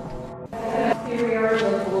here. Here we are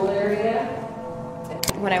in the pool area.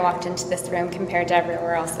 When I walked into this room compared to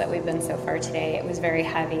everywhere else that we've been so far today, it was very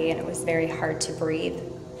heavy and it was very hard to breathe.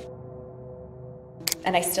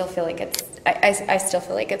 And I still feel like it's, I still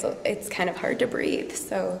feel like it's kind of hard to breathe,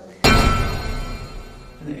 so.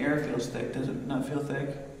 The air feels thick. Does it not feel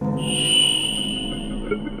thick?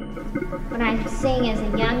 What I'm seeing is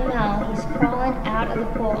a young male. He's crawling out of the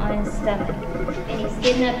pool on his stomach. And he's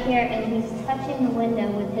getting up here and he's touching the window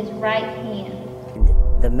with his right hand.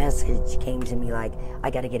 The message came to me like,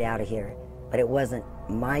 I got to get out of here. But it wasn't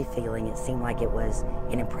my feeling. It seemed like it was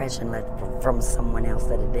an impression left from someone else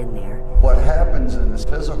that had been there. What happens in this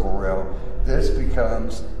physical realm, this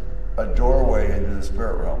becomes a doorway into the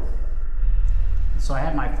spirit realm. So I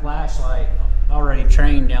had my flashlight already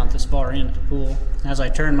trained down at this far end of the pool. As I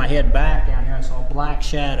turned my head back down here, I saw a black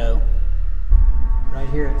shadow right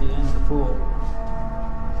here at the end of the pool.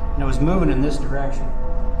 And it was moving in this direction.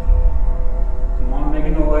 Come on, make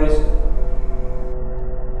a noise.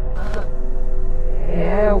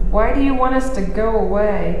 Yeah, why do you want us to go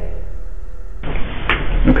away?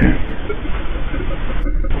 Okay.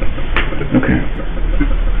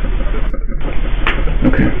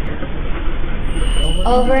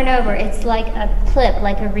 Over and over, it's like a clip,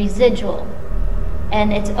 like a residual.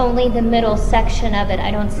 And it's only the middle section of it. I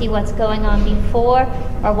don't see what's going on before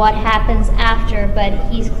or what happens after, but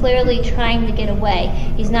he's clearly trying to get away.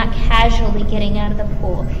 He's not casually getting out of the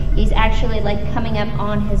pool. He's actually like coming up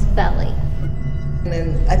on his belly.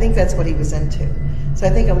 And I think that's what he was into. So I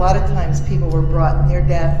think a lot of times people were brought near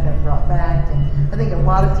death and brought back, and I think a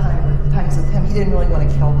lot of times with him, he didn't really want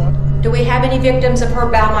to kill them. Do we have any victims of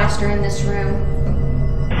Herb Baumeister in this room?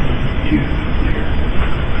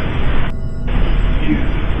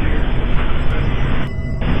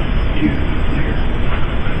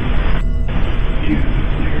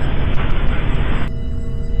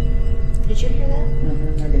 Did you hear that?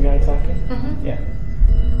 Mm-hmm. Like the guy talking? Mm-hmm. Yeah.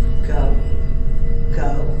 Go.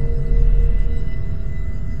 Go.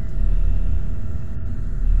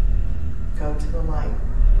 Go to the light.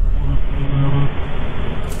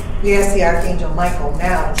 We ask the Archangel Michael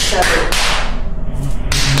now to sever.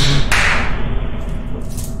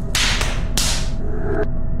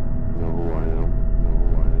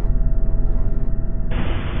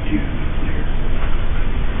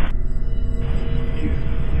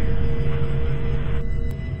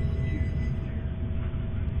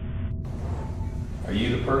 Are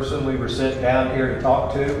you the person we were sent down here to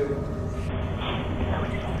talk to?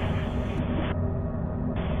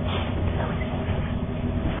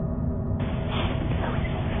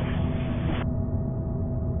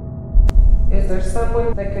 Is there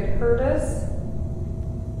someone that could hurt us?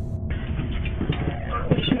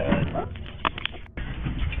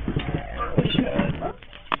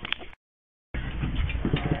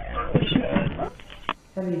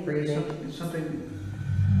 Heavy breathing. Something.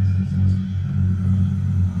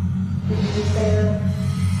 Did you just say that?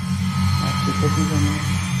 Actually, cookies on there.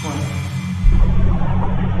 What?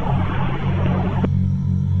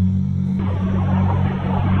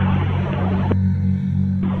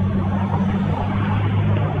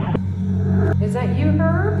 Is that you,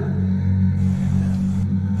 Herb?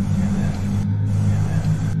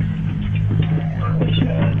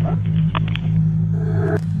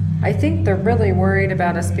 I think they're really worried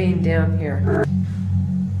about us being down here.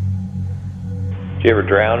 Did you ever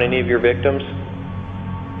drown any of your victims?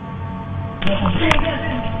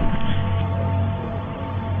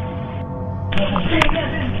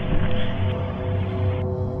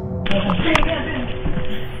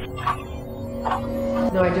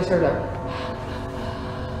 No, I just heard a...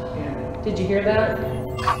 Did you hear that?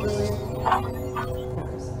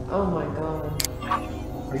 Oh my God.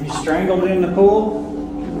 Are you strangled in the pool?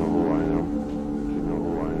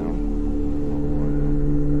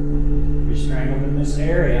 You're strangled in this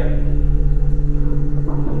area.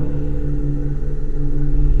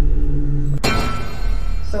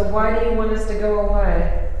 So why do you want us to go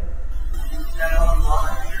away?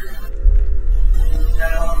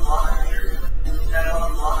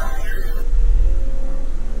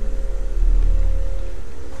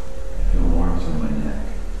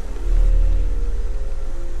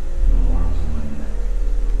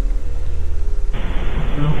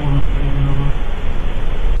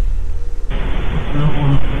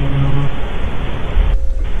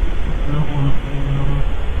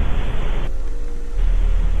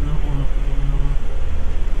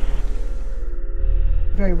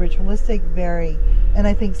 Very ritualistic, very, and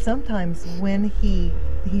I think sometimes when he's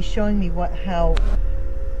showing me how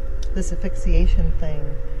this asphyxiation thing,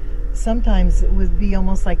 sometimes it would be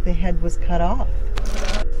almost like the head was cut off.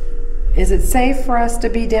 Is it safe for us to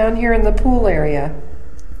be down here in the pool area?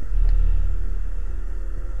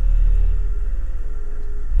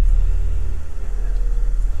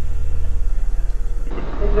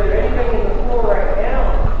 Is there anything in the pool right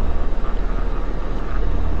now?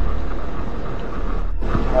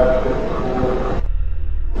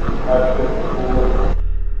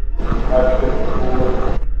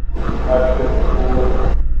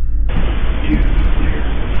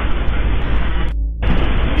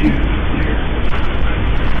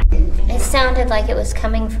 sounded like it was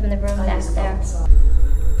coming from the room back there.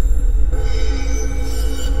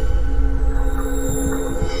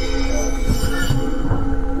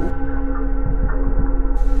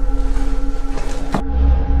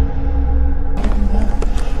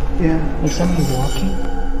 Yeah. Was somebody walking?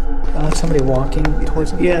 Somebody walking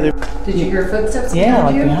towards it? Yeah. Did you hear footsteps Yeah,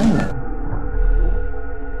 like behind you? behind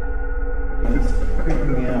it. It's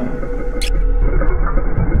creeping me out.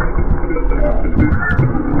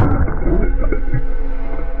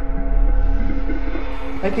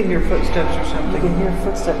 I can hear footsteps or something. I can hear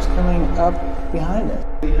footsteps coming up behind us.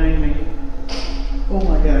 Behind me. Oh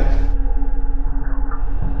my God.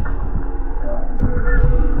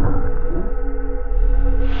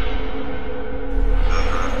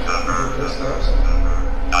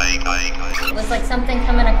 It was like something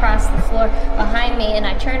coming across the floor behind me, and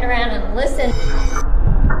I turned around and listened.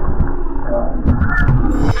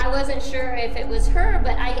 I wasn't sure if it was her,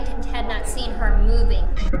 but I had not seen her moving.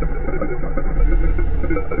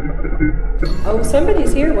 Oh,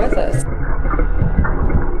 somebody's here with us.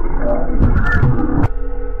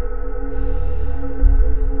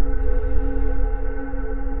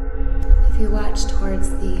 If you watch towards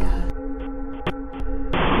the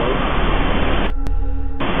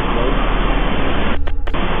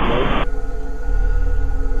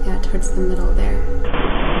towards the middle there.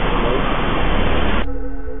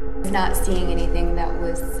 Not seeing anything that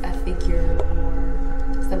was a figure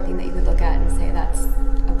or something that you could look at and say that's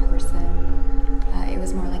a person. It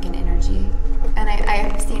was more like an energy. And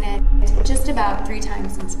I've seen it just about 3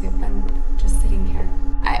 times since we've been just sitting here.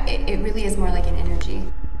 It really is more like an energy.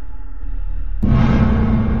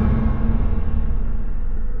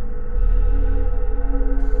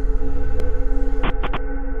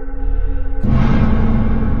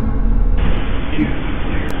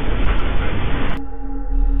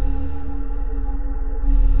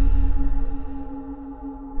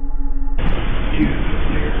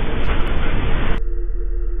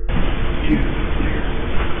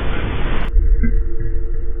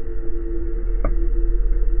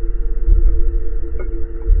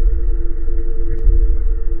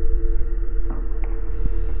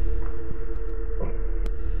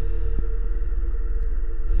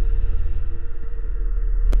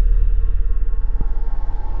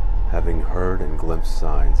 Having heard and glimpsed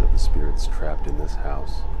signs of the spirits trapped in this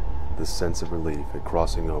house, the sense of relief at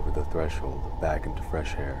crossing over the threshold back into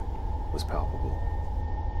fresh air was palpable.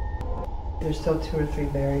 There's still 2 or 3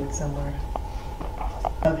 buried somewhere.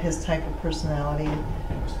 Of his type of personality,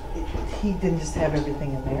 he didn't just have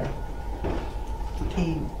everything in there.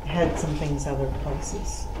 He had some things other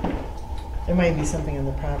places. There might be something on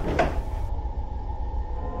the property.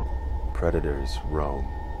 Predators roam,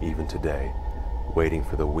 even today, waiting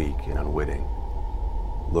for the weak and unwitting,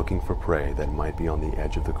 looking for prey that might be on the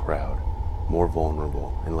edge of the crowd, more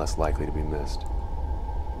vulnerable and less likely to be missed.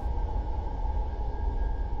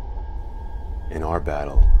 In our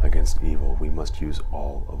battle against evil, we must use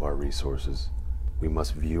all of our resources. We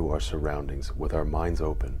must view our surroundings with our minds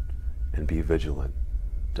open and be vigilant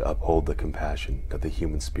to uphold the compassion that the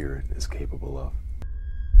human spirit is capable of.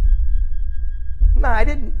 No, I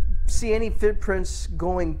didn't see any footprints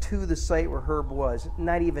going to the site where Herb was,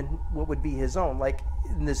 not even what would be his own. Like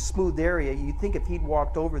in this smooth area, you'd think if he'd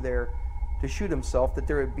walked over there to shoot himself that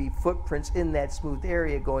there would be footprints in that smooth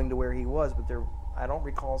area going to where he was, but there, I don't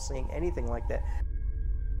recall seeing anything like that.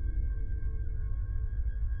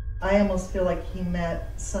 I almost feel like he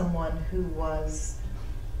met someone who was,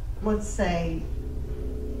 let's say,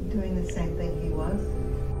 doing the same thing he was.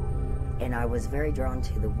 And I was very drawn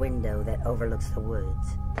to the window that overlooks the woods.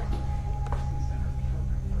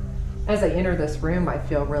 As I enter this room, I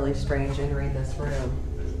feel really strange entering this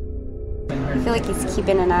room. I feel like he's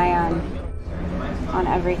keeping an eye on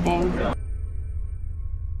everything.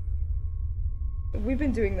 We've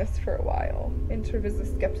been doing this for a while, and sort of as a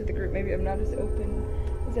skeptic of the group, maybe I'm not as open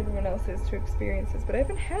as everyone else is to experiences, but I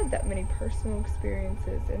haven't had that many personal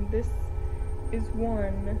experiences, and this is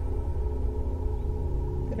one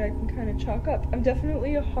that I can kind of chalk up. I'm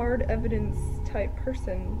definitely a hard evidence type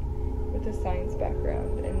person with a science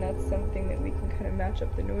background, and that's something that we can kind of match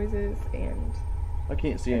up the noises, and I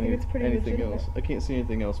can't see anything else. I can't see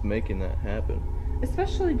anything else making that happen.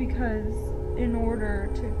 Especially because in order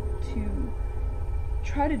to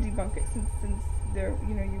try to debunk it, since there,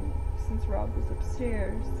 you know, since Rob was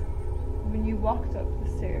upstairs, when you walked up the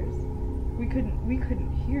stairs, we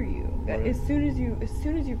couldn't hear you. Right. As soon as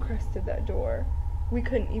you crested that door, we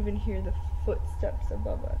couldn't even hear the footsteps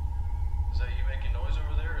above us. Is that you making noise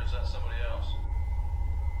over there, or is that somebody else?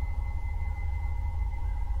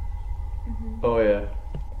 Mm-hmm. Oh yeah.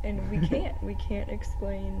 And we can't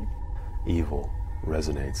explain Evil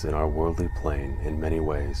resonates in our worldly plane in many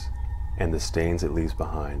ways, and the stains it leaves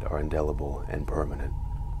behind are indelible and permanent.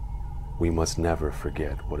 We must never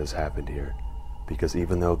forget what has happened here, because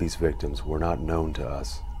even though these victims were not known to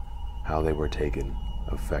us, how they were taken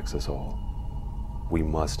affects us all. We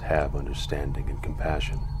must have understanding and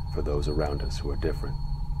compassion for those around us who are different,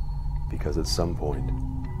 because at some point,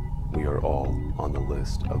 we are all on the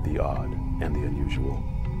list of the odd and the unusual.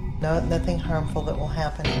 No, nothing harmful that will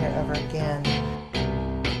happen here ever again.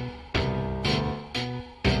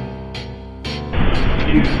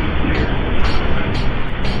 You